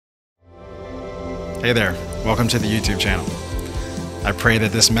Hey there, welcome to the YouTube channel. I pray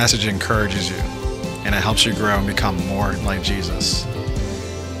that this message encourages you and it helps you grow and become more like Jesus.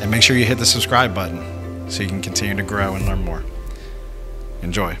 And make sure you hit the subscribe button so you can continue to grow and learn more.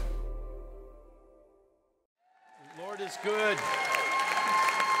 Enjoy. Lord is good.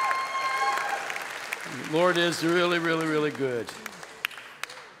 Lord is really, really, really good.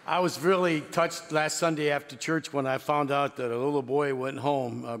 I was really touched last Sunday after church when I found out that a little boy went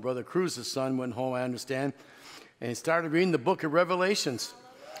home, Brother Cruz's son went home, I understand, and he started reading the book of Revelations.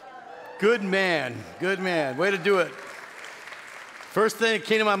 Good man, way to do it. First thing that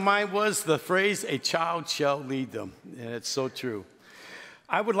came to my mind was the phrase, "A child shall lead them," and it's so true.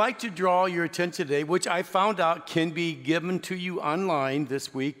 I would like to draw your attention today, which I found out can be given to you online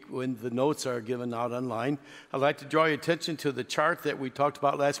this week when the notes are given out online. I'd like to draw your attention to the chart that we talked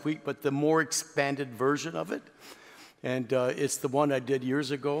about last week, but the more expanded version of it. And it's the one I did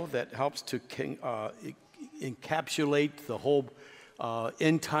years ago that helps to encapsulate the whole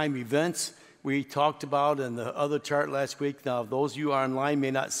end-time events we talked about in the other chart last week. Now, those of you online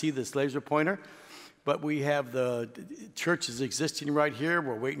may not see this laser pointer, but we have the church is existing right here.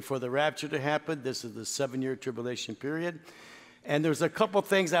 We're waiting for the rapture to happen. This is the 7-year tribulation period. And there's a couple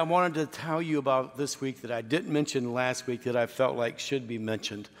things I wanted to tell you about this week that I didn't mention last week that I felt like should be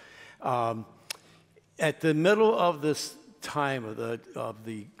mentioned. At the middle of this time of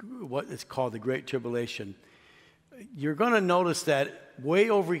the what is called the Great Tribulation, you're going to notice that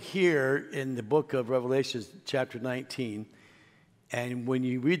way over here in the book of Revelation, chapter 19, and when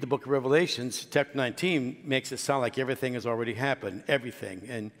you read the book of Revelations, chapter 19 makes it sound like everything has already happened, everything.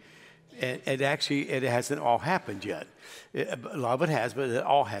 And it hasn't all happened yet. A lot of it has, but it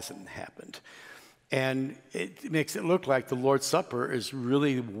all hasn't happened. And it makes it look like the Lord's Supper is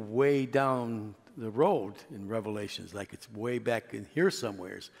really way down the road in Revelations, like it's way back in here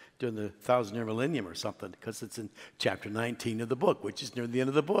somewhere during the 1,000-year millennium or something, because it's in chapter 19 of the book, which is near the end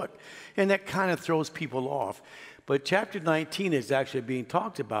of the book. And that kind of throws people off. But chapter 19 is actually being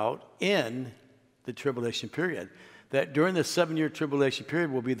talked about in the tribulation period. That during the 7-year tribulation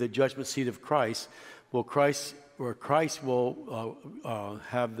period will be the judgment seat of Christ, where Christ will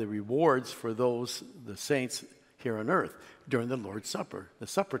have the rewards for those, the saints here on earth, during the Lord's Supper, the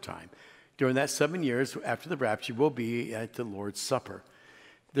supper time. During that 7 years after the rapture, we'll be at the Lord's Supper.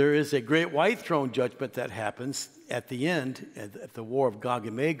 There is a great white throne judgment that happens at the end, at the war of Gog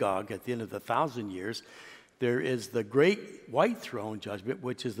and Magog, at the end of the 1,000 years. There is the great white throne judgment,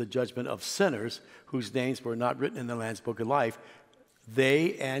 which is the judgment of sinners whose names were not written in the Lamb's Book of Life.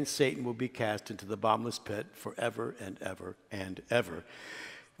 They and Satan will be cast into the bottomless pit forever and ever and ever.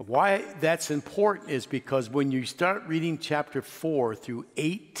 Why that's important is because when you start reading chapter 4 through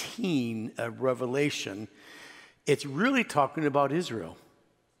 18 of Revelation, it's really talking about Israel.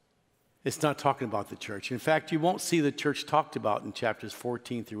 It's not talking about the church. In fact, you won't see the church talked about in chapters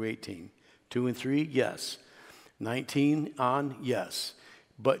 14 through 18. 2 and 3, yes. 19 on, yes.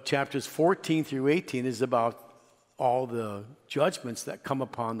 But chapters 14 through 18 is about all the judgments that come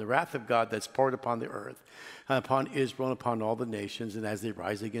upon the wrath of God that's poured upon the earth, and upon Israel and upon all the nations, and as they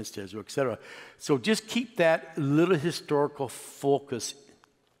rise against Israel, etc. So just keep that little historical focus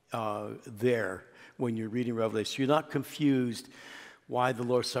there when you're reading Revelation. You're not confused why the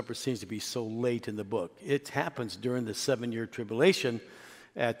Lord's Supper seems to be so late in the book. It happens during the 7-year tribulation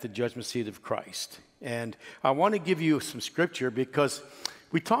at the judgment seat of Christ. And I want to give you some scripture because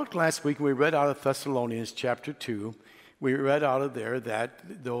we talked last week, and we read out of Thessalonians chapter 2. We read out of there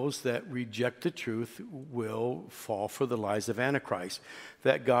that those that reject the truth will fall for the lies of Antichrist.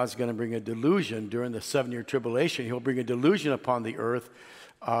 That God's going to bring a delusion during the 7-year tribulation. He'll bring a delusion upon the earth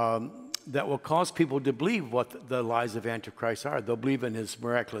that will cause people to believe what the lies of Antichrist are. They'll believe in his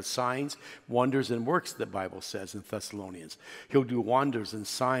miraculous signs, wonders, and works, the Bible says in Thessalonians. He'll do wonders and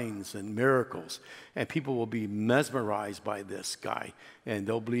signs and miracles, and people will be mesmerized by this guy, and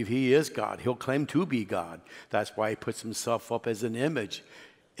they'll believe he is God. He'll claim to be God. That's why he puts himself up as an image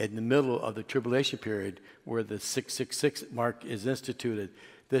in the middle of the tribulation period where the 666 mark is instituted.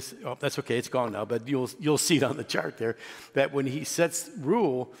 That's okay, it's gone now, but you'll see it on the chart there, that when he sets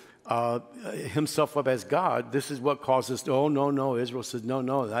rule, himself up as God, this is what causes, no. Israel says,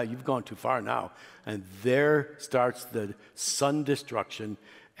 no, you've gone too far now. And there starts the sun destruction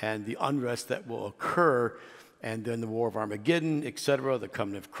and the unrest that will occur, and then the war of Armageddon, etc., the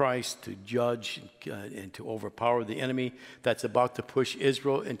coming of Christ to judge and to overpower the enemy that's about to push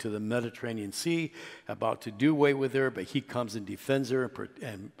Israel into the Mediterranean Sea, about to do away with her, but he comes and defends her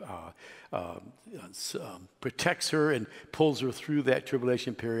and protects her and pulls her through that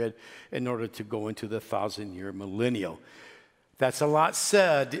tribulation period in order to go into the 1,000-year millennial. That's a lot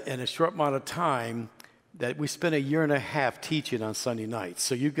said in a short amount of time that we spent 1.5 years teaching on Sunday nights.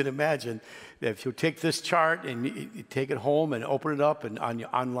 So you can imagine that if you take this chart and you take it home and open it up and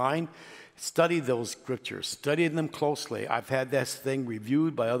online, study those scriptures, study them closely. I've had this thing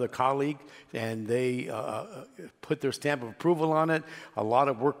reviewed by other colleagues, and they put their stamp of approval on it. A lot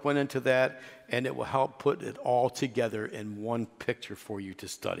of work went into that, and it will help put it all together in one picture for you to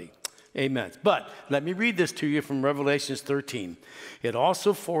study. Amen. But let me read this to you from Revelation 13. It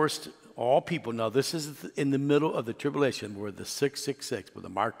also forced all people. Now, this is in the middle of the tribulation where the 666, where the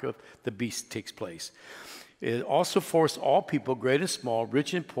mark of the beast takes place. It also forced all people, great and small,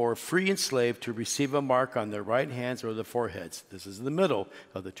 rich and poor, free and slave, to receive a mark on their right hands or their foreheads. This is the middle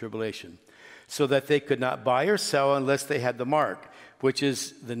of the tribulation. So that they could not buy or sell unless they had the mark, which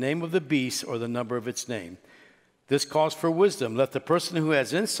is the name of the beast or the number of its name. This calls for wisdom. Let the person who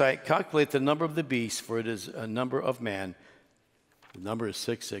has insight calculate the number of the beast, for it is a number of man. The number is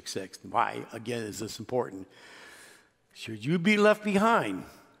 666. Why, again, is this important? Should you be left behind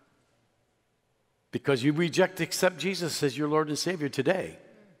because you reject to accept Jesus as your Lord and Savior today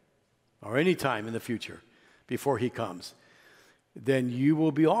or any time in the future before he comes, then you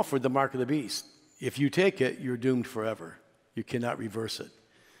will be offered the mark of the beast. If you take it, you're doomed forever. You cannot reverse it.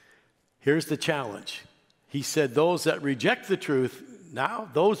 Here's the challenge. He said those that reject the truth, now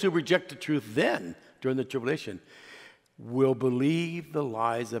those who reject the truth then during the tribulation, will believe the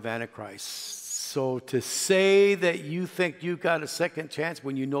lies of Antichrist. So to say that you think you got a second chance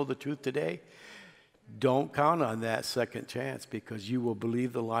when you know the truth today, don't count on that second chance, because you will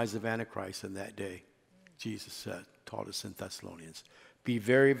believe the lies of Antichrist in that day. Jesus said, taught us in Thessalonians. Be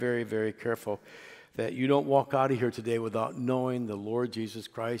very, very, very careful that you don't walk out of here today without knowing the Lord Jesus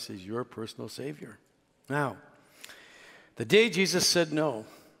Christ is your personal Savior. Now, the day Jesus said no,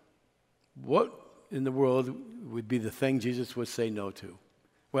 what in the world would be the thing Jesus would say no to?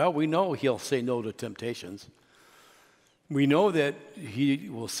 Well, we know he'll say no to temptations. We know that he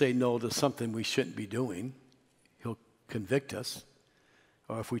will say no to something we shouldn't be doing. He'll convict us.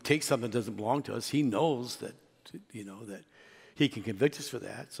 Or if we take something that doesn't belong to us, he knows that, that he can convict us for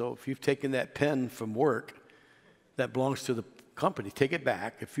that. So if you've taken that pen from work that belongs to the company, take it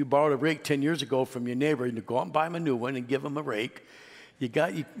back. If you borrowed a rake 10 years ago from your neighbor, and you go out and buy him a new one and give him a rake, you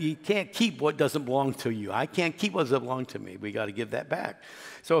can't keep what doesn't belong to you. I can't keep what doesn't belong to me. We got to give that back.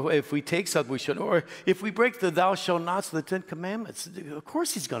 So if we take something we shouldn't, or if we break the thou shalt nots, the 10 commandments, of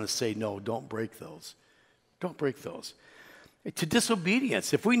course he's going to say no, don't break those. Don't break those. To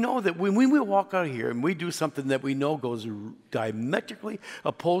disobedience. If we know that when we walk out of here and we do something that we know goes diametrically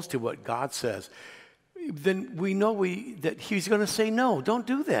opposed to what God says, then we know that he's going to say no, don't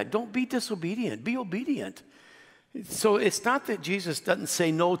do that. Don't be disobedient. Be obedient. So it's not that Jesus doesn't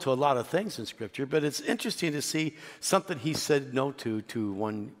say no to a lot of things in Scripture, but it's interesting to see something he said no to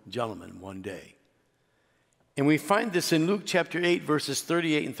one gentleman one day. And we find this in Luke chapter 8, verses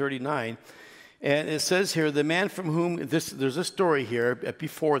 38 and 39. And it says here, the man from whom, there's a story here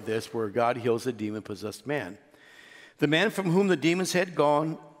before this where God heals a demon-possessed man. The man from whom the demons had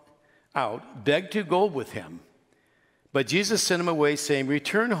gone out begged to go with him. But Jesus sent him away, saying,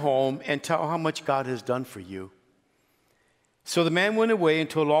 return home and tell how much God has done for you. So the man went away and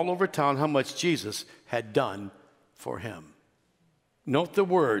told all over town how much Jesus had done for him. Note the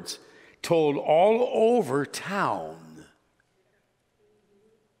words, told all over town.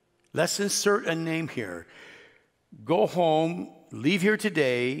 Let's insert a name here. Go home, leave here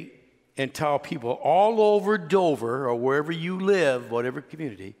today, and tell people all over Dover or wherever you live, whatever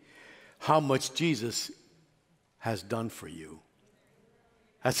community, how much Jesus has done for you.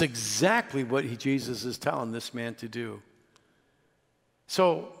 That's exactly what Jesus is telling this man to do.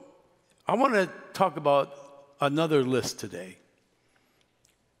 So I want to talk about another list today.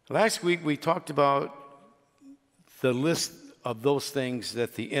 Last week we talked about the list of those things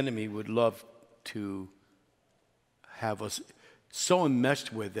that the enemy would love to have us so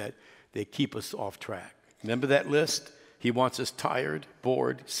enmeshed with that they keep us off track. Remember that list? He wants us tired,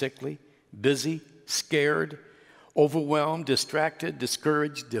 bored, sickly, busy, scared, overwhelmed, distracted,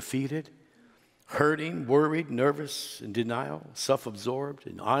 discouraged, defeated, hurting, worried, nervous, in denial, self-absorbed,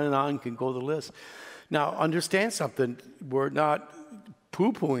 and on can go the list. Now, understand something. We're not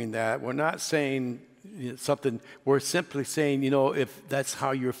poo-pooing that. We're not saying something. We're simply saying, if that's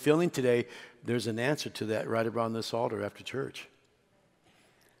how you're feeling today, there's an answer to that right around this altar after church.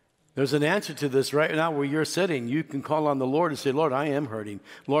 There's an answer to this right now where you're sitting. You can call on the Lord and say, Lord, I am hurting.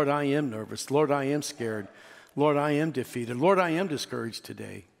 Lord, I am nervous. Lord, I am scared. Lord, I am defeated. Lord, I am discouraged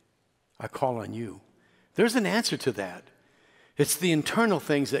today. I call on you. There's an answer to that. It's the internal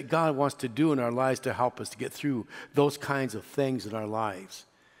things that God wants to do in our lives to help us to get through those kinds of things in our lives.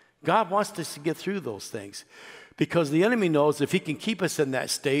 God wants us to get through those things because the enemy knows if he can keep us in that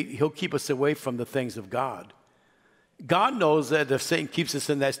state, he'll keep us away from the things of God. God knows that if Satan keeps us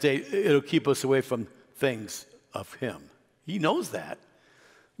in that state, it'll keep us away from things of him. He knows that.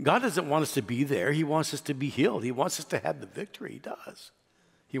 God doesn't want us to be there. He wants us to be healed. He wants us to have the victory. He does.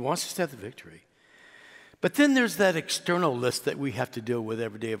 He wants us to have the victory. But then there's that external list that we have to deal with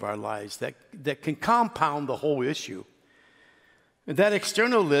every day of our lives that can compound the whole issue. And that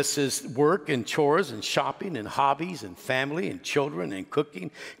external list is work and chores and shopping and hobbies and family and children and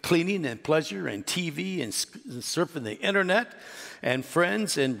cooking, cleaning and pleasure and TV and surfing the internet and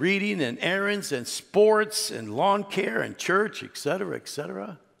friends and reading and errands and sports and lawn care and church, et cetera, et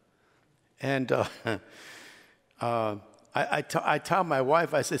cetera. And I tell my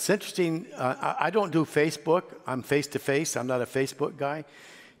wife, I said, it's interesting, I don't do Facebook. I'm face-to-face. I'm not a Facebook guy.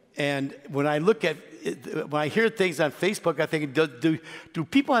 And when I look at it, when I hear things on Facebook, I think, do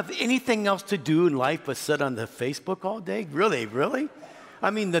people have anything else to do in life but sit on the Facebook all day? Really, really? I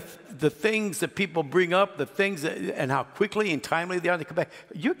mean, the things that people bring up, the things that, and how quickly and timely they are to come back.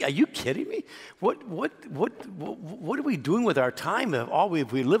 Are you kidding me? What are we doing with our time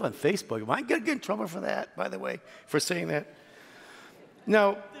if we live on Facebook? Am I going to get in trouble for that, by the way, for saying that?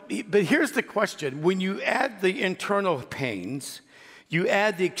 Now, but here's the question. When you add the internal pains, you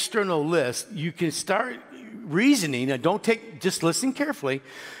add the external list, you can start reasoning, and just listen carefully.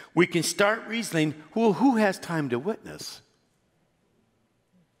 We can start reasoning, well, who has time to witness?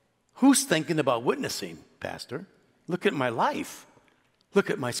 Who's thinking about witnessing, Pastor? Look at my life.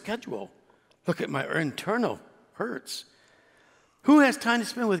 Look at my schedule. Look at my internal hurts. Who has time to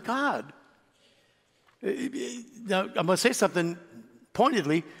spend with God? Now, I'm going to say something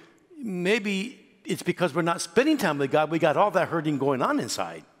pointedly. Maybe it's because we're not spending time with God. We got all that hurting going on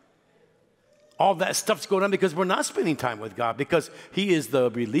inside. All that stuff's going on because we're not spending time with God, because He is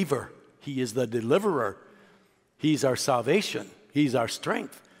the reliever. He is the deliverer. He's our salvation. He's our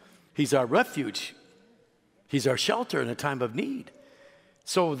strength. He's our refuge. He's our shelter in a time of need.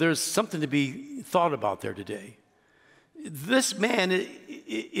 So there's something to be thought about there today. This man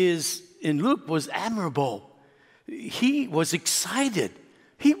in Luke was admirable. He was excited.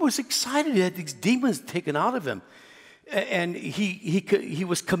 He was excited. He had these demons taken out of him. And he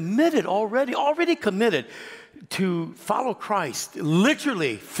was committed already committed to follow Christ,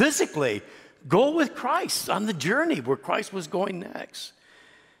 literally, physically, go with Christ on the journey where Christ was going next.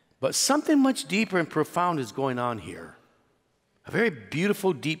 But something much deeper and profound is going on here. A very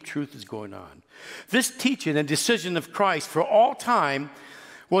beautiful, deep truth is going on. This teaching and decision of Christ for all time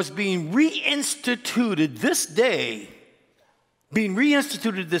was being reinstituted this day. Being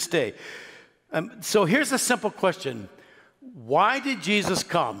reinstituted this day. So here's a simple question. Why did Jesus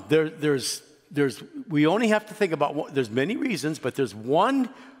come? We only have to think about there's many reasons, but there's one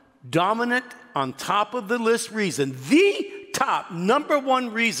dominant on top of the list reason, the top, number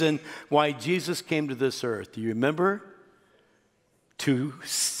one reason why Jesus came to this earth. Do you remember? To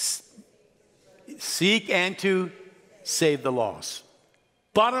seek and to save the lost.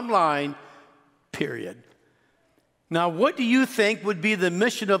 Bottom line, period. Now, what do you think would be the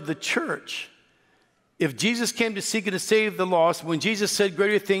mission of the church if Jesus came to seek and to save the lost? When Jesus said,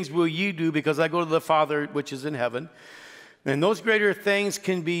 greater things will you do because I go to the Father which is in heaven. And those greater things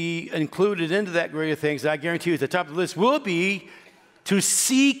can be included into that greater things. I guarantee you at the top of the list will be to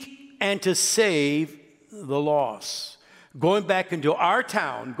seek and to save the lost. Going back into our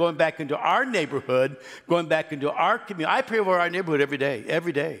town, going back into our neighborhood, going back into our community. I pray over our neighborhood every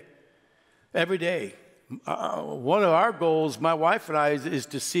day. One of our goals, my wife and I, is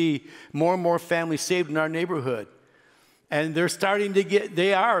to see more and more families saved in our neighborhood. And they're starting to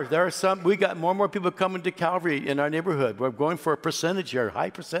there are some, we got more and more people coming to Calvary in our neighborhood. We're going for a percentage here, a high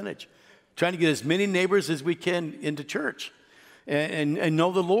percentage, trying to get as many neighbors as we can into church and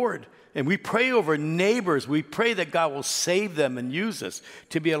know the Lord. And we pray over neighbors. We pray that God will save them and use us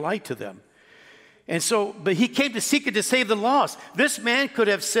to be a light to them. And so, but He came to seek and to save the lost. This man could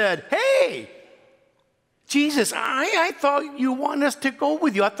have said, hey, Jesus, I thought you want us to go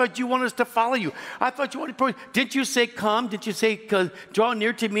with you. I thought you want us to follow you. I thought you wanted to, didn't you say come? Didn't you say draw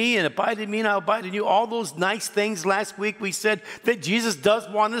near to me and abide in me and I'll abide in you? All those nice things last week we said that Jesus does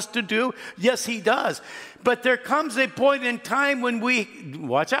want us to do. Yes, He does. But there comes a point in time when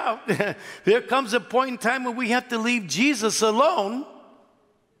watch out. There comes a point in time when we have to leave Jesus alone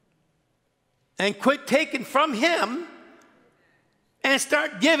and quit taking from Him and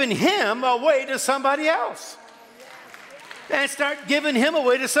start giving Him away to somebody else. And start giving Him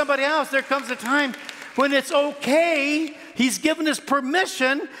away to somebody else. There comes a time when it's okay He's given us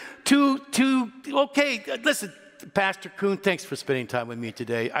permission okay, listen, Pastor Coon, thanks for spending time with me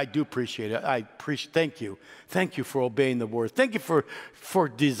today. I do appreciate it. Thank you. Thank you for obeying the word. Thank you for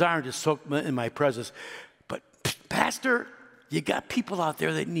desiring to soak in my presence. But Pastor, you got people out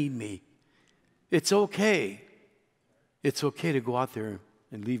there that need me. It's okay. It's okay to go out there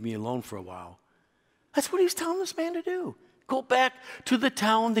and leave me alone for a while. That's what he's telling this man to do. Go back to the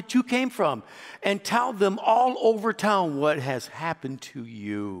town that you came from and tell them all over town what has happened to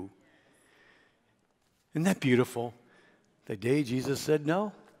you. Isn't that beautiful? The day Jesus said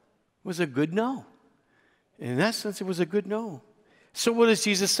no was a good no. In that sense, it was a good no. So what is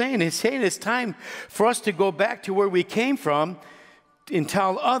Jesus saying? He's saying it's time for us to go back to where we came from and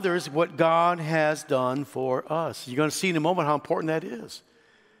tell others what God has done for us. You're going to see in a moment how important that is.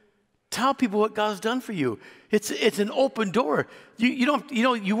 Tell people what God's done for you. It's an open door.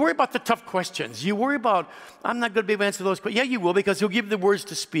 You worry about the tough questions. You worry about, I'm not going to be able to answer those questions. Yeah, you will, because he'll give you the words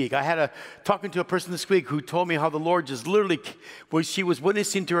to speak. I had talking to a person this week who told me how the Lord just literally, when she was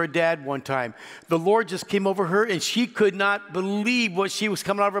witnessing to her dad one time, the Lord just came over her and she could not believe what she was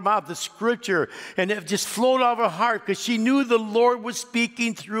coming out of her mouth, the scripture, and it just flowed out of her heart because she knew the Lord was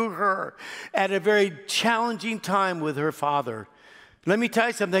speaking through her at a very challenging time with her father. Let me tell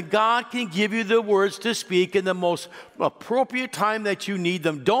you something. God can give you the words to speak in the most appropriate time that you need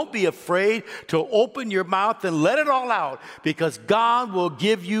them. Don't be afraid to open your mouth and let it all out, because God will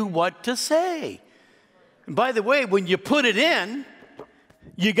give you what to say. And by the way, when you put it in,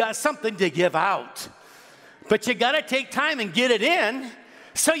 you got something to give out. But you got to take time and get it in,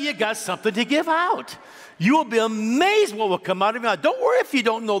 so you got something to give out. You will be amazed what will come out of your mouth. Don't worry if you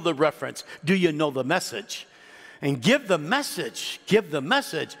don't know the reference. Do you know the message? And give the message,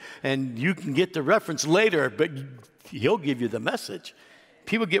 and you can get the reference later, but he'll give you the message.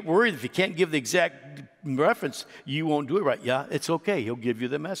 People get worried if you can't give the exact reference, you won't do it right. Yeah, it's okay. He'll give you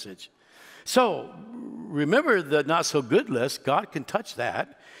the message. So remember the not so good list. God can touch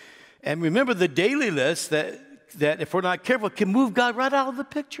that. And remember the daily list that if we're not careful, can move God right out of the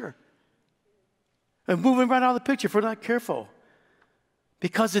picture. And move him right out of the picture if we're not careful.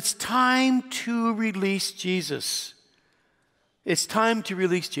 Because it's time to release Jesus. It's time to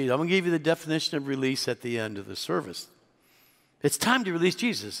release Jesus. I'm going to give you the definition of release at the end of the service. It's time to release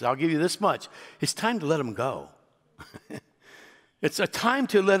Jesus. I'll give you this much. It's time to let him go. It's a time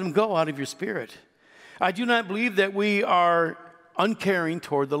to let him go out of your spirit. I do not believe that we are uncaring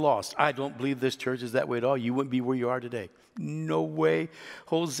toward the lost. I don't believe this church is that way at all. You wouldn't be where you are today. No way.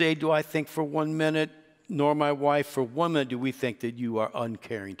 Jose, do I think for 1 minute, nor my wife for 1 minute do we think that you are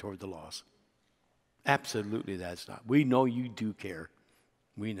uncaring toward the lost. Absolutely that's not. We know you do care.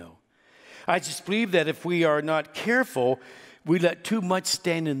 We know. I just believe that if we are not careful, we let too much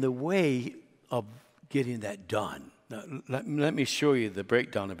stand in the way of getting that done. Now, let me show you the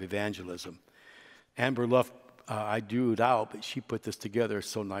breakdown of evangelism. Amber left, I drew it out, but she put this together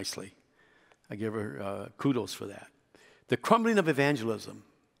so nicely. I give her kudos for that. The crumbling of evangelism.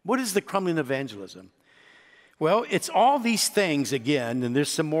 What is the crumbling of evangelism? Well, it's all these things again, and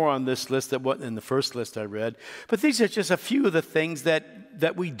there's some more on this list that wasn't in the first list I read, but these are just a few of the things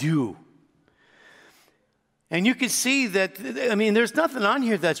that we do. And you can see that, I mean, there's nothing on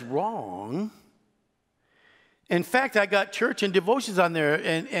here that's wrong. In fact, I got church and devotions on there,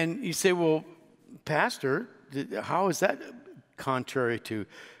 and you say, well, Pastor, how is that contrary to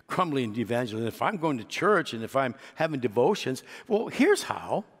crumbling evangelism? If I'm going to church and if I'm having devotions, well, here's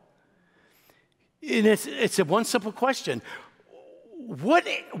how. And it's a one simple question. What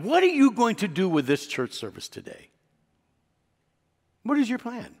are you going to do with this church service today? What is your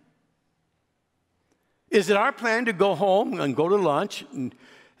plan? Is it our plan to go home and go to lunch and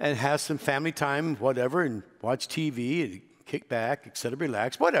have some family time, whatever, and watch TV and kick back, etc.,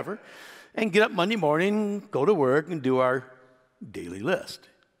 relax, whatever, and get up Monday morning, go to work, and do our daily list?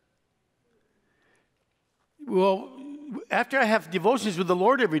 Well, after I have devotions with the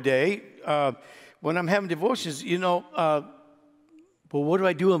Lord every day, when I'm having devotions, well, what do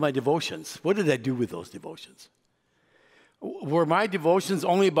I do with my devotions? What did I do with those devotions? Were my devotions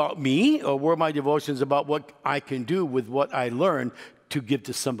only about me, or were my devotions about what I can do with what I learned to give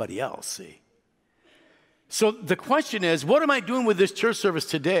to somebody else, see? So the question is, what am I doing with this church service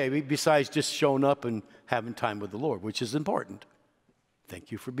today besides just showing up and having time with the Lord, which is important?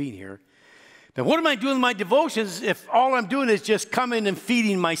 Thank you for being here. Now, what am I doing in my devotions if all I'm doing is just coming and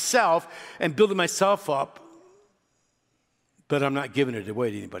feeding myself and building myself up, but I'm not giving it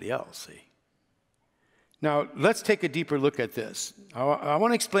away to anybody else, see? Now, let's take a deeper look at this. I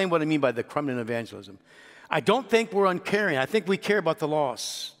want to explain what I mean by the crumbling evangelism. I don't think we're uncaring. I think we care about the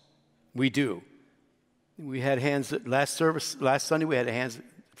lost. We do. We had hands last Sunday we had hands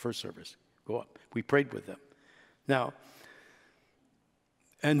first service. Go up. We prayed with them. Now,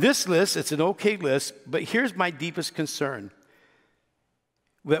 and this list, it's an okay list, but here's my deepest concern.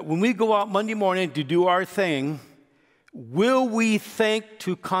 That when we go out Monday morning to do our thing, will we think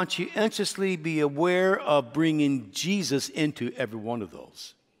to conscientiously be aware of bringing Jesus into every one of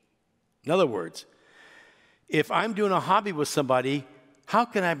those? In other words, if I'm doing a hobby with somebody, how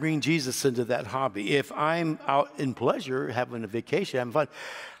can I bring Jesus into that hobby? If I'm out in pleasure, having a vacation, having fun,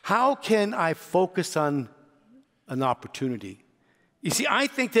 how can I focus on an opportunity? You see, I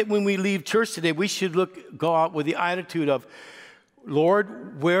think that when we leave church today, we should go out with the attitude of,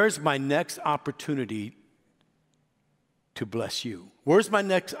 Lord, where's my next opportunity to bless you? Where's my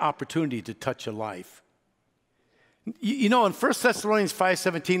next opportunity to touch a life? You know, in 1 Thessalonians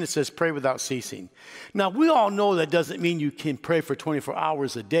 5:17, it says, pray without ceasing. Now, we all know that doesn't mean you can pray for 24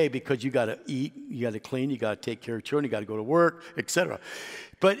 hours a day because you got to eat, you got to clean, you got to take care of children, you got to go to work, etc.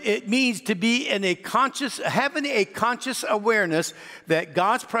 But it means to be in having a conscious awareness that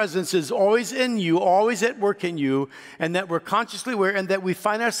God's presence is always in you, always at work in you, and that we're consciously aware and that we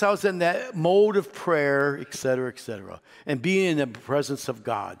find ourselves in that mode of prayer, etc., and being in the presence of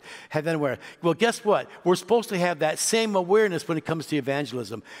God. Have that awareness. Well, guess what? We're supposed to have that same awareness when it comes to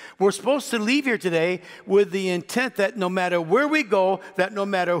evangelism. We're supposed to leave here today with the intent that no matter where we go, that no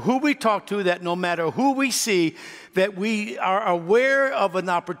matter who we talk to, that no matter who we see, that we are aware of an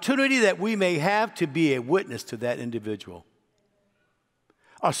opportunity that we may have to be a witness to that individual.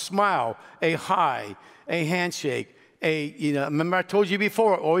 A smile, a hi, a handshake, remember I told you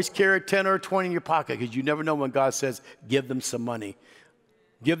before, always carry a 10 or a 20 in your pocket because you never know when God says, give them some money.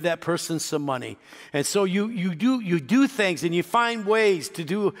 Give that person some money. And so you do things and you find ways to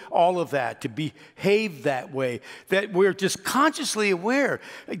do all of that, to behave that way, that we're just consciously aware.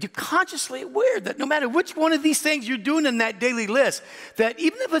 You're consciously aware that no matter which one of these things you're doing in that daily list, that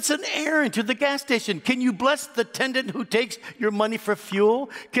even if it's an errand to the gas station, can you bless the attendant who takes your money for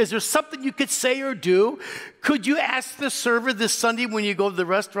fuel? Because there's something you could say or do. Could you ask the server this Sunday when you go to the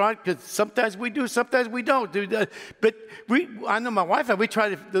restaurant? Because sometimes we do, sometimes we don't. But I know my wife and we try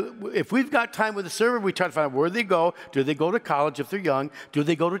to, if we've got time with the server, we try to find out where they go. Do they go to college if they're young? Do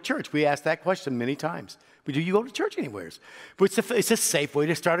they go to church? We ask that question many times. But do you go to church anywhere? But it's a safe way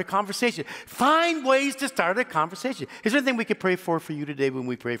to start a conversation. Find ways to start a conversation. Is there anything we could pray for you today when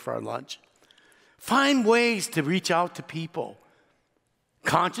we pray for our lunch? Find ways to reach out to people.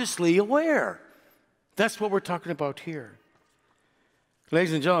 Consciously aware. That's what we're talking about here.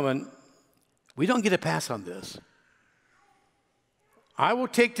 Ladies and gentlemen, we don't get a pass on this. I will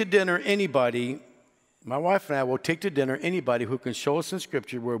take to dinner anybody, my wife and I will take to dinner anybody who can show us in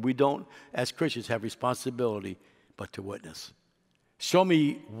Scripture where we don't, as Christians, have responsibility but to witness. Show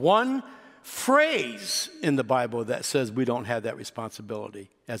me one phrase in the Bible that says we don't have that responsibility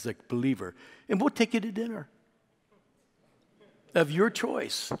as a believer, and we'll take you to dinner of your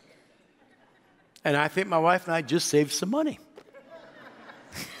choice. And I think my wife and I just saved some money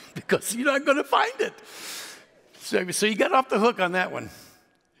because you're not going to find it. So you got off the hook on that one.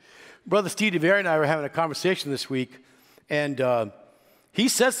 Brother Steve DeVere and I were having a conversation this week, and he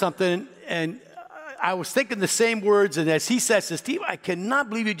said something, and I was thinking the same words, and as he says, Steve, I cannot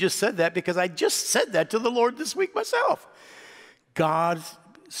believe you just said that because I just said that to the Lord this week myself. God's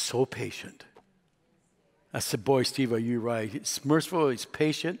so patient. I said, boy, Steve, are you right? He's merciful, he's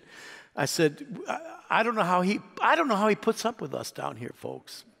patient. I said, I don't know how he puts up with us down here,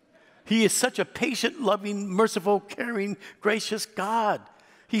 folks. He is such a patient, loving, merciful, caring, gracious God.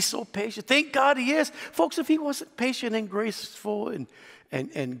 He's so patient. Thank God he is. Folks, if he wasn't patient and graceful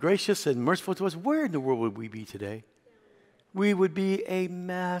and gracious and merciful to us, where in the world would we be today? We would be a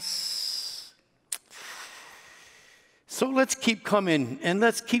mess. So let's keep coming and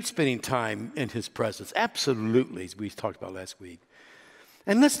let's keep spending time in his presence. Absolutely, as we talked about last week.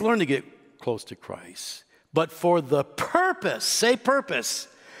 And let's learn to get close to Christ. But for the purpose, say purpose,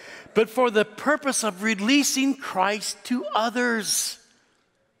 but for the purpose of releasing Christ to others.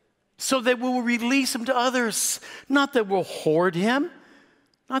 So that we will release him to others. Not that we'll hoard him.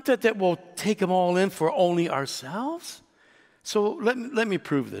 Not that we'll take him all in for only ourselves. So let me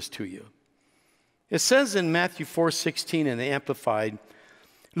prove this to you. It says in Matthew 4:16 in the Amplified,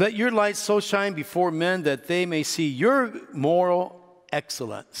 let your light so shine before men that they may see your moral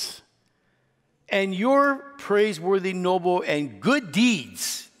excellence and your praiseworthy, noble, and good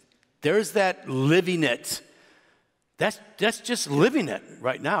deeds. There's that living it. That's just living it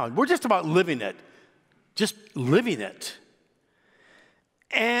right now. We're just about living it. Just living it.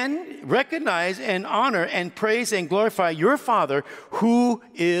 and recognize and honor and praise and glorify your Father who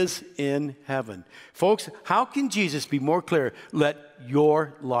is in heaven. Folks, how can Jesus be more clear? Let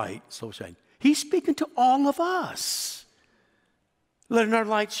your light so shine. He's speaking to all of us. Letting our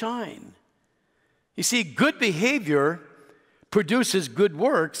light shine. You see, good behavior produces good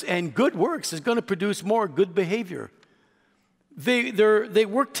works, and good works is going to produce more good behavior. They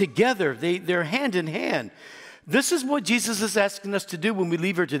work together. They're hand in hand. This is what Jesus is asking us to do when we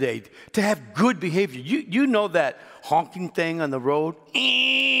leave here today, to have good behavior. You know that honking thing on the road?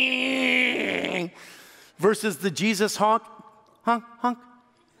 Versus the Jesus honk, honk, honk,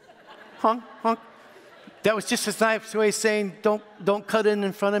 honk, honk. That was just a nice way of saying, don't cut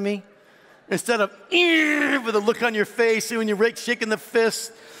in front of me. Instead of with a look on your face when you're shaking the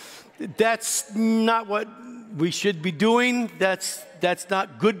fist. That's not what we should be doing. That's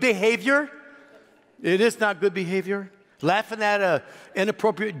not good behavior. It is not good behavior. Laughing at an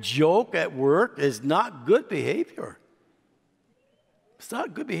inappropriate joke at work is not good behavior. It's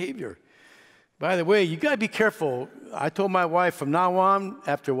not good behavior. By the way, you got to be careful. I told my wife from now on,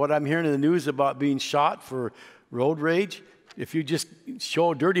 after what I'm hearing in the news about being shot for road rage, if you just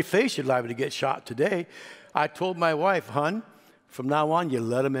show a dirty face, you're liable to get shot today. I told my wife, hon, from now on, you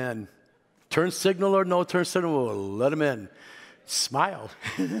let them in. Turn signal or no turn signal, we'll let them in. Smile.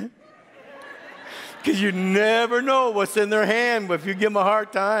 Because you never know what's in their hand if you give them a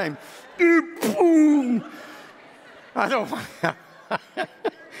hard time. Boom. I don't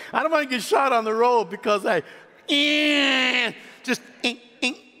want to get shot on the road because just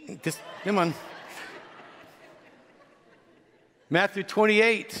come on. Matthew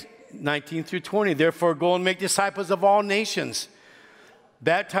 28, 19 through 20. Therefore, go and make disciples of all nations,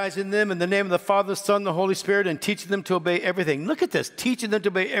 baptizing them in the name of the Father, the Son, and the Holy Spirit, and teaching them to obey everything. Look at this, teaching them to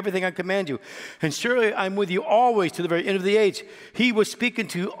obey everything I command you. And surely I'm with you always to the very end of the age. He was speaking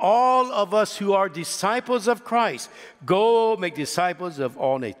to all of us who are disciples of Christ. Go make disciples of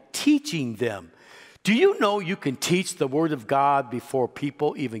all nations, teaching them. Do you know you can teach the Word of God before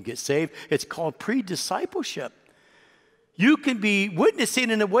people even get saved? It's called pre-discipleship. You can be witnessing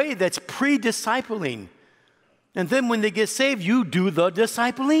in a way that's pre-discipling. And then when they get saved, you do the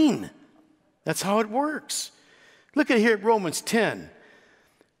discipling. That's how it works. Look at here at Romans 10.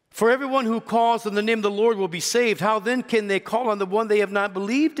 For everyone who calls on the name of the Lord will be saved. How then can they call on the one they have not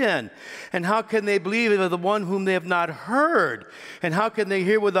believed in? And how can they believe in the one whom they have not heard? And how can they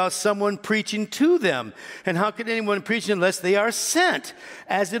hear without someone preaching to them? And how can anyone preach unless they are sent?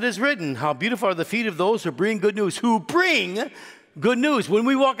 As it is written, how beautiful are the feet of those who bring good news. Who bring good news. When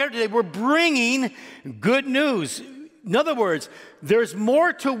we walk out today, we're bringing good news. In other words, there's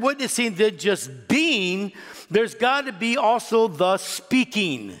more to witnessing than just being. There's got to be also the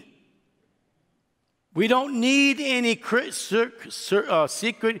speaking. We don't need any secret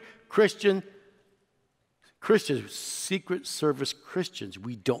secret service Christians.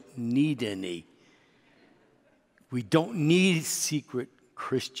 We don't need any. We don't need secret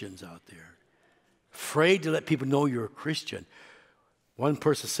Christians out there. Afraid to let people know you're a Christian. One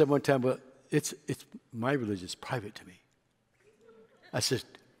person said one time, well, it's my religion is private to me. I said,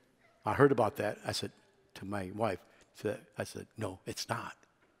 I heard about that. I said to my wife, I said, no, it's not.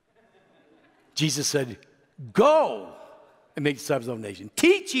 Jesus said, go and make disciples of all nations.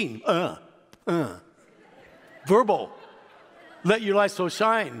 Teaching, verbal. Let your light so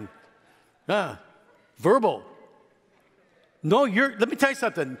shine. Verbal. No, let me tell you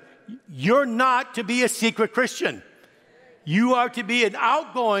something. You're not to be a secret Christian. You are to be an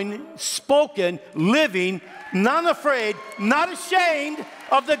outgoing, spoken, living, not afraid, not ashamed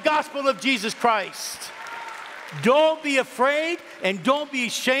of the gospel of Jesus Christ. Don't be afraid and don't be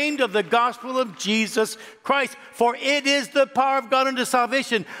ashamed of the gospel of Jesus Christ, for it is the power of God unto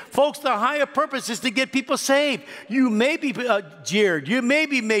salvation. Folks, the higher purpose is to get people saved. You may be jeered, you may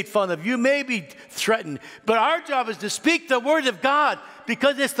be made fun of, you may be threatened, but our job is to speak the word of God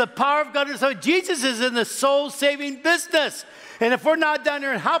because it's the power of God unto salvation. Jesus is in the soul-saving business, and if we're not down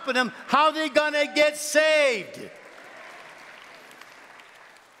there and helping them, how are they going to get saved?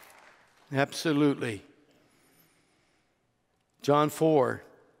 Absolutely. John 4,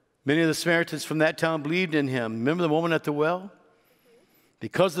 many of the Samaritans from that town believed in him. Remember the woman at the well?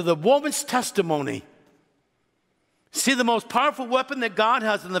 Because of the woman's testimony. See, the most powerful weapon that God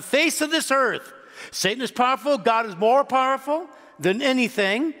has on the face of this earth. Satan is powerful. God is more powerful than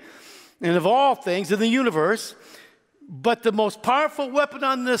anything and of all things in the universe. But the most powerful weapon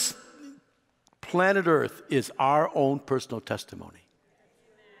on this planet earth is our own personal testimony.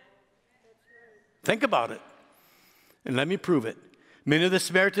 Think about it. And let me prove it. Many of the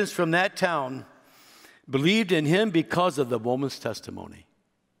Samaritans from that town believed in him because of the woman's testimony.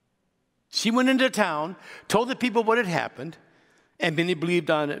 She went into town, told the people what had happened, and many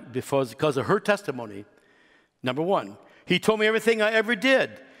believed on it because of her testimony. Number one, he told me everything I ever did.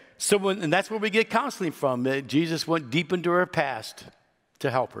 And that's where we get counseling from. Jesus went deep into her past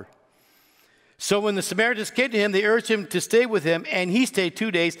to help her. So when the Samaritans came to him, they urged him to stay with him, and he stayed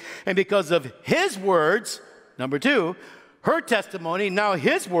 2 days. And because of his words, number two, her testimony, now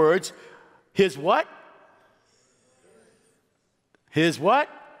his words, his what? His what?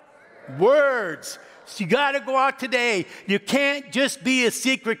 Words. So you got to go out today. You can't just be a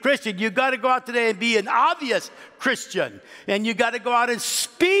secret Christian. You got to go out today and be an obvious Christian. And you got to go out and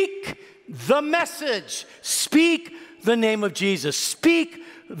speak the message. Speak the name of Jesus. Speak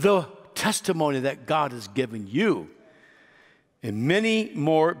the testimony that God has given you. And many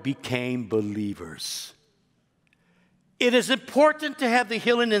more became believers. It is important to have the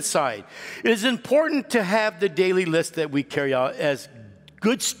healing inside. It is important to have the daily list that we carry out as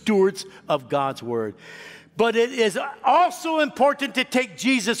good stewards of God's word. But it is also important to take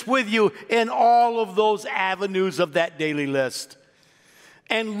Jesus with you in all of those avenues of that daily list.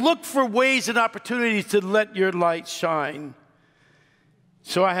 And look for ways and opportunities to let your light shine.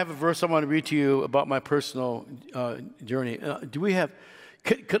 So I have a verse I want to read to you about my personal journey.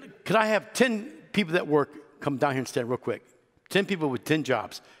 Could I have 10 people that work come down here and stand real quick? 10 people with 10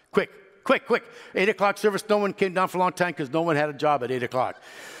 jobs. Quick. 8 o'clock service, no one came down for a long time because no one had a job at 8 o'clock.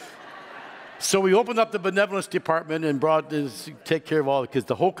 So we opened up the benevolence department and brought this, take care of all, because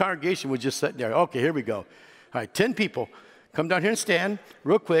the whole congregation was just sitting there. Okay, here we go. All right, 10 people. Come down here and stand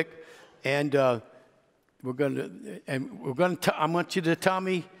real quick, and I want you to tell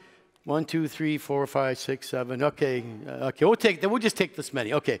me 1, 2, 3, 4, 5, 6, 7. Okay, we'll just take this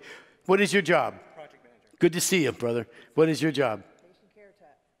many. Okay, what is your job? Project manager. Good to see you, brother. What is your job?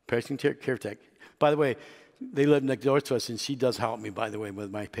 Patient care tech. By the way, they live next door to us, and she does help me, by the way, with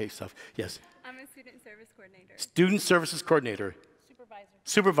my pay stuff. Yes? I'm a student service coordinator. Student services coordinator.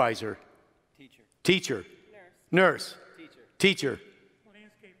 Supervisor. Teacher. Nurse. Teacher.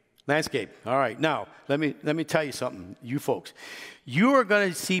 Landscape. All right. Now, let me tell you something, you folks. You are going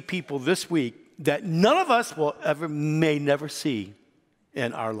to see people this week that none of us may never see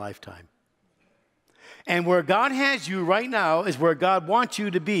in our lifetime. And where God has you right now is where God wants you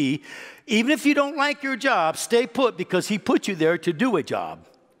to be. Even if you don't like your job, stay put because he put you there to do a job.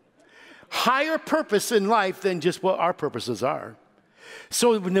 Higher purpose in life than just what our purposes are.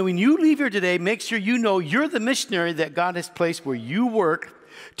 So when you leave here today, make sure you know you're the missionary that God has placed where you work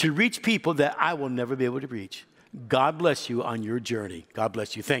to reach people that I will never be able to reach. God bless you on your journey. God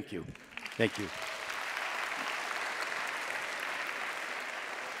bless you. Thank you. Thank you.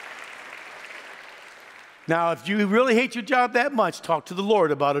 Now, if you really hate your job that much, talk to the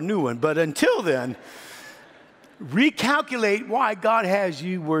Lord about a new one. But until then, recalculate why God has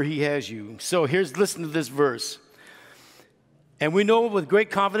you where he has you. So listen to this verse. And we know with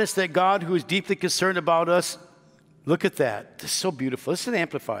great confidence that God, who is deeply concerned about us, look at that. This is so beautiful. This is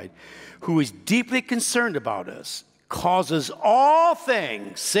amplified. Who is deeply concerned about us, causes all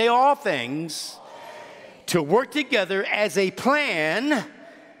things, say all things, to work together as a plan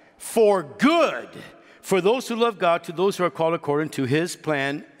for good. For those who love God, to those who are called according to his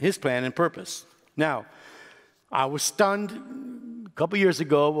plan and purpose. Now, I was stunned a couple years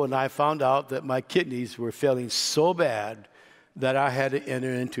ago when I found out that my kidneys were failing so bad that I had to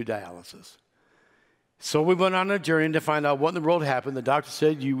enter into dialysis. So we went on a journey to find out what in the world happened. The doctor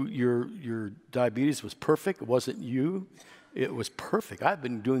said your diabetes was perfect. It wasn't you. It was perfect. I've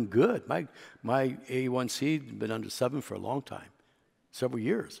been doing good. My A1C had been under 7 for a long time, several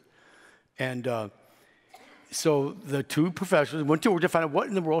years. And so the two professionals went to work to find out what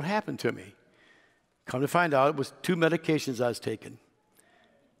in the world happened to me. Come to find out, it was 2 medications I was taking.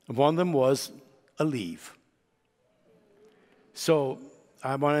 One of them was a leave. So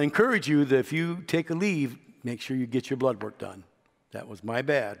I want to encourage you that if you take a leave, make sure you get your blood work done. That was my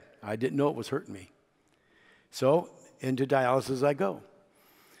bad. I didn't know it was hurting me. So into dialysis I go.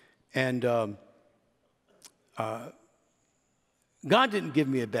 And God didn't give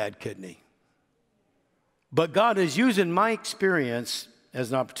me a bad kidney. But God is using my experience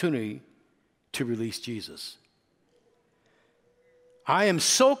as an opportunity to release Jesus. I am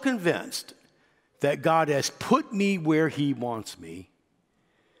so convinced that God has put me where he wants me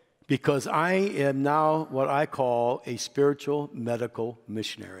because I am now what I call a spiritual medical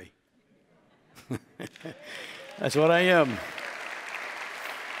missionary. That's what I am.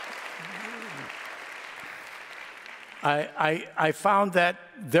 I found that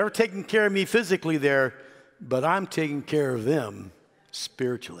they're taking care of me physically there, but I'm taking care of them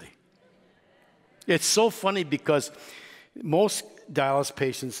spiritually. It's so funny because most dialysis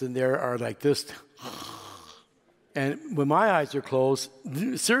patients in there are like this. And when my eyes are closed,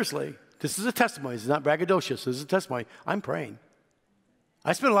 seriously, this is a testimony. It's not braggadocious. This is a testimony. I'm praying.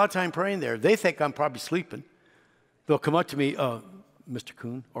 I spend a lot of time praying there. They think I'm probably sleeping. They'll come up to me, Mr.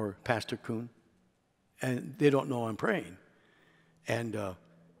 Coon or Pastor Coon, and they don't know I'm praying. And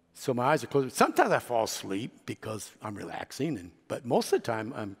so my eyes are closed. Sometimes I fall asleep because I'm relaxing, but most of the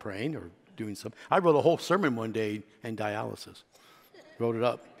time I'm praying or doing something. I wrote a whole sermon one day in dialysis. Wrote it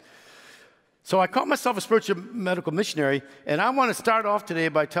up. So I call myself a spiritual medical missionary, and I want to start off today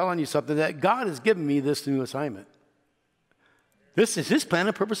by telling you something that God has given me this new assignment. This is His plan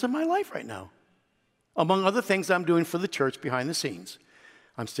and purpose in my life right now. Among other things I'm doing for the church behind the scenes.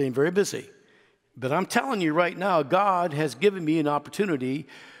 I'm staying very busy. But I'm telling you right now, God has given me an opportunity.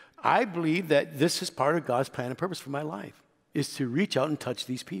 I believe that this is part of God's plan and purpose for my life, is to reach out and touch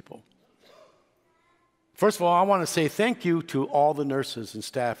these people. First of all, I want to say thank you to all the nurses and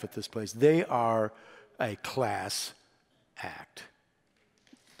staff at this place. They are a class act.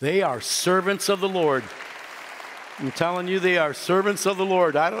 They are servants of the Lord. I'm telling you, they are servants of the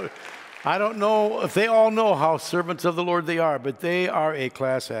Lord. I don't know if they all know how servants of the Lord they are, but they are a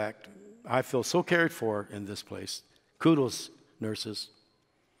class act. I feel so cared for in this place. Kudos, nurses.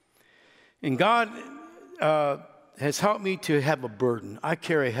 And God has helped me to have a burden. I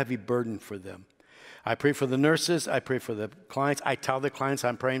carry a heavy burden for them. I pray for the nurses. I pray for the clients. I tell the clients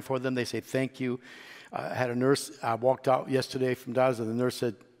I'm praying for them. They say, thank you. I had a nurse. I walked out yesterday from Dallas, and the nurse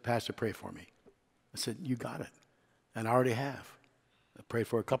said, Pastor, pray for me. I said, you got it. And I already have. I prayed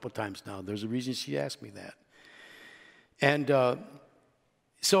for her a couple of times now. There's a reason she asked me that. And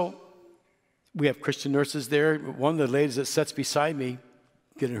so we have Christian nurses there. One of the ladies that sits beside me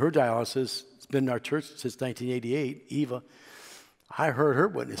getting her dialysis has been in our church since 1988, Eva. I heard her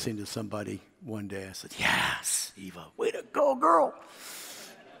witnessing to somebody one day. I said, yes, Eva, way to go, girl.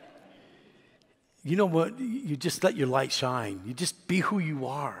 You know what? You just let your light shine. You just be who you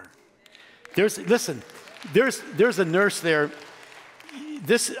are. There's a nurse there.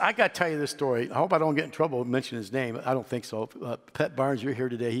 I got to tell you this story. I hope I don't get in trouble mentioning his name. I don't think so. Pat Barnes, you're here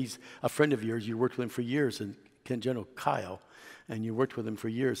today. He's a friend of yours. You worked with him for years, and Ken General Kyle, and you worked with him for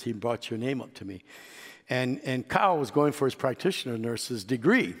years. He brought your name up to me. And Kyle was going for his practitioner nurse's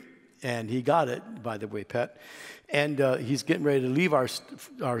degree, and he got it, by the way, Pat. And he's getting ready to leave our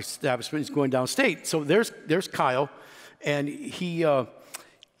establishment. He's going downstate. So there's Kyle, and he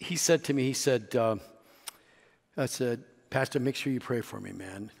said to me, I said, Pastor, make sure you pray for me,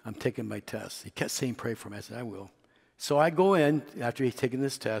 man. I'm taking my test. He kept saying, pray for me. I said, I will. So I go in after he's taken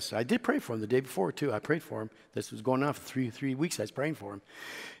this test. I did pray for him the day before, too. I prayed for him. This was going on for three weeks. I was praying for him.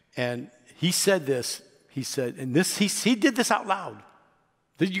 And he said this. He said, and this he did this out loud.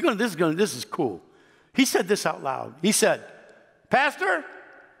 This is cool. He said this out loud. He said, Pastor,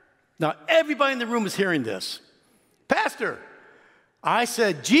 now everybody in the room is hearing this. Pastor, I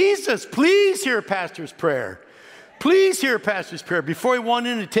said, Jesus, please hear Pastor's prayer. Please hear Pastor's prayer before he went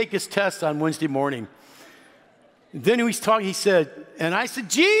in to take his test on Wednesday morning. Then he was talking, he said, and I said,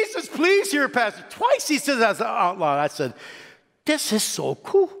 Jesus, please hear Pastor. Twice he said that out loud. I said, this is so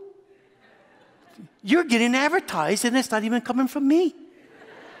cool. You're getting advertised, and it's not even coming from me.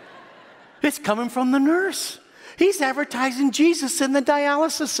 It's coming from the nurse. He's advertising Jesus in the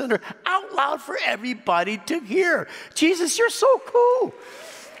dialysis center out loud for everybody to hear. Jesus, you're so cool.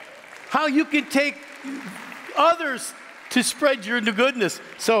 How you can take others to spread your goodness.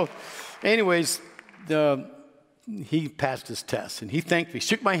 So, anyways, he passed his test, and he thanked me.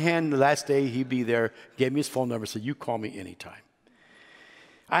 Shook my hand the last day he'd be there, gave me his phone number, said, you call me anytime.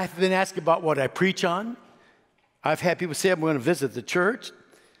 I've been asked about what I preach on. I've had people say I'm going to visit the church.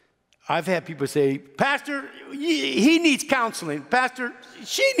 I've had people say, Pastor, he needs counseling. Pastor,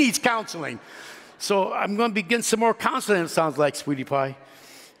 she needs counseling. So I'm going to be getting some more counseling, it sounds like, sweetie pie.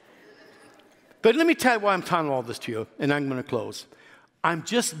 But let me tell you why I'm telling all this to you, and I'm going to close. I'm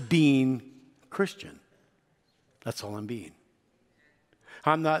just being Christian. That's all I'm being.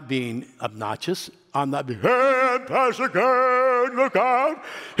 I'm not being obnoxious. I'm not being, hey, Pastor Ken, look out.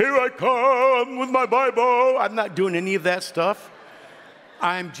 Here I come with my Bible. I'm not doing any of that stuff.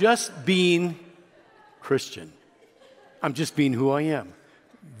 I'm just being Christian. I'm just being who I am.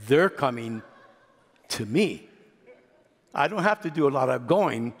 They're coming to me. I don't have to do a lot of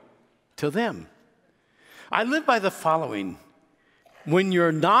going to them. I live by the following. When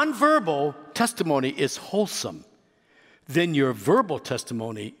your nonverbal testimony is wholesome, then your verbal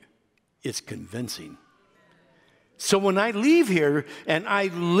testimony is convincing. So when I leave here and I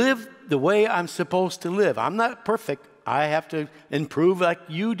live the way I'm supposed to live, I'm not perfect. I have to improve like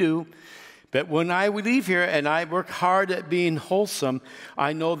you do. But when I leave here and I work hard at being wholesome,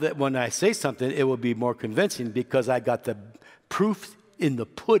 I know that when I say something, it will be more convincing because I got the proof in the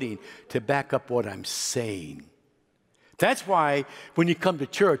pudding to back up what I'm saying. That's why when you come to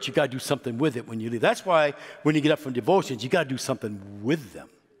church, you got to do something with it when you leave. That's why when you get up from devotions, you got to do something with them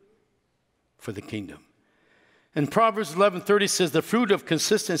for the kingdom. And Proverbs 11:30 says, the fruit of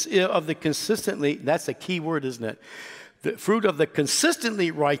consistency, of the consistently, that's a key word, isn't it? The fruit of the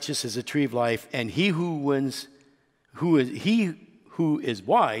consistently righteous is a tree of life, and he who is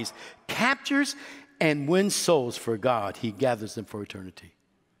wise captures and wins souls for God. He gathers them for eternity.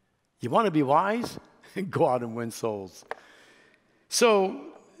 You want to be wise? Go out and win souls. So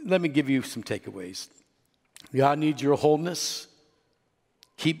let me give you some takeaways. God needs your wholeness.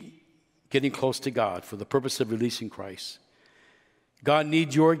 Keep getting close to God for the purpose of releasing Christ. God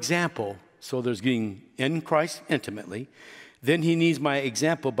needs your example. So there's getting in Christ intimately. Then he needs my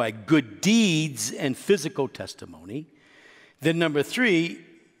example by good deeds and physical testimony. Then number 3,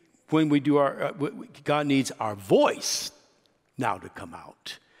 when we do God needs our voice now to come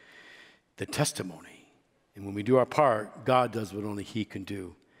out, the testimony. And when we do our part, God does what only he can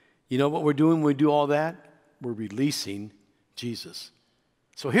do. You know what we're doing when we do all that? We're releasing Jesus.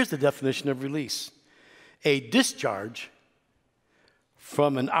 So here's the definition of release. A discharge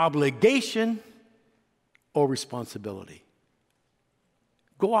from an obligation or responsibility.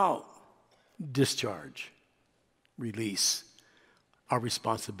 Go out, discharge, release our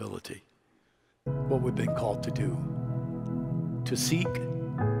responsibility, what we've been called to do, to seek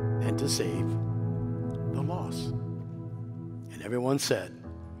and to save the lost. And everyone said,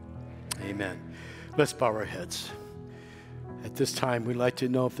 amen. Let's bow our heads. At this time, we'd like to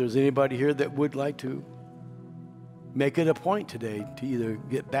know if there's anybody here that would like to make it a point today to either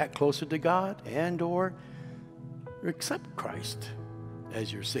get back closer to God and or accept Christ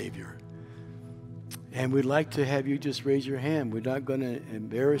as your Savior. And we'd like to have you just raise your hand. We're not going to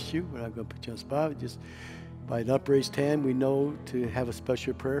embarrass you. We're not going to put you on the spot. Just by an upraised hand, we know to have a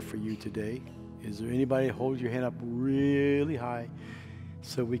special prayer for you today. Is there anybody that holds your hand up really high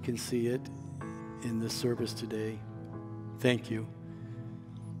so we can see it in the service today? Thank you.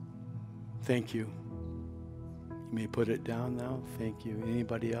 Thank you. You may put it down now. Thank you.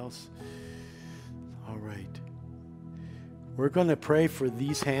 Anybody else? All right. We're going to pray for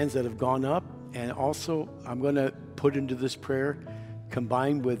these hands that have gone up, and also I'm going to put into this prayer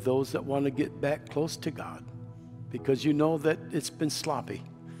combined with those that want to get back close to God, because you know that it's been sloppy.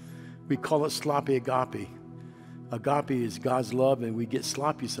 We call it sloppy agape. Agape is God's love, and we get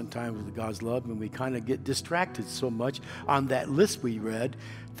sloppy sometimes with God's love, and we kind of get distracted so much on that list we read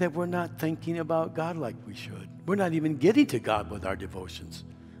that we're not thinking about God like we should. We're not even getting to God with our devotions.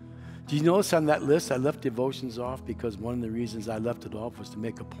 Do you notice on that list I left devotions off because one of the reasons I left it off was to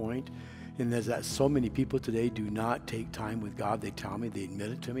make a point, and there's that so many people today do not take time with God. They tell me, they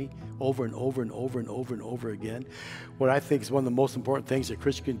admit it to me over and over and over and over and over again. What I think is one of the most important things a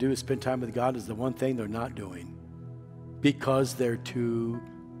Christian can do is spend time with God is the one thing they're not doing, because they're too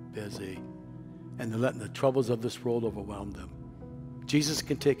busy and they're letting the troubles of this world overwhelm them. Jesus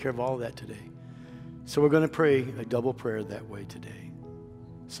can take care of all of that today. So we're going to pray a double prayer that way today.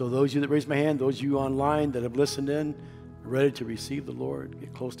 So those of you that raised my hand, those of you online that have listened in, ready to receive the Lord,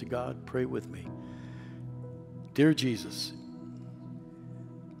 get close to God, pray with me. Dear Jesus,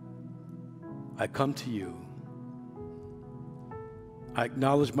 I come to you. I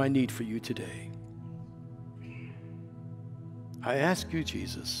acknowledge my need for you today. I ask you,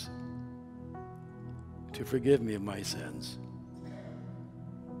 Jesus, to forgive me of my sins.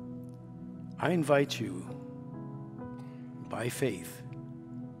 I invite you by faith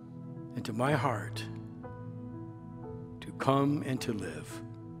into my heart to come and to live.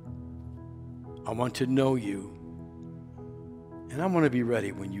 I want to know you, and I want to be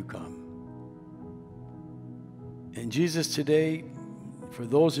ready when you come. And Jesus, today, for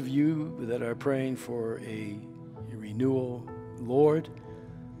those of you that are praying for a renewal, Lord,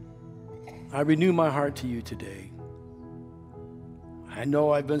 I renew my heart to you today. I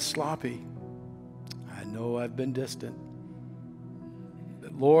know I've been sloppy. I know I've been distant.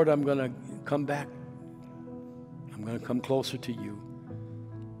 But Lord, I'm going to come back. I'm going to come closer to you.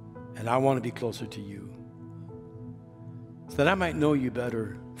 And I want to be closer to you, so that I might know you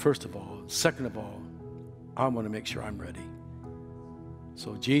better, first of all. Second of all, I want to make sure I'm ready.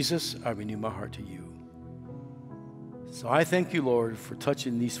 So Jesus, I renew my heart to you. So I thank you, Lord, for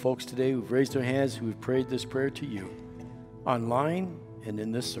touching these folks today who've raised their hands, who have prayed this prayer to you online and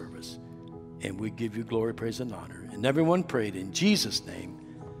in this service. And we give you glory, praise, and honor. And everyone prayed in Jesus' name.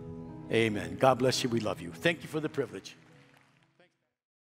 Amen. God bless you. We love you. Thank you for the privilege.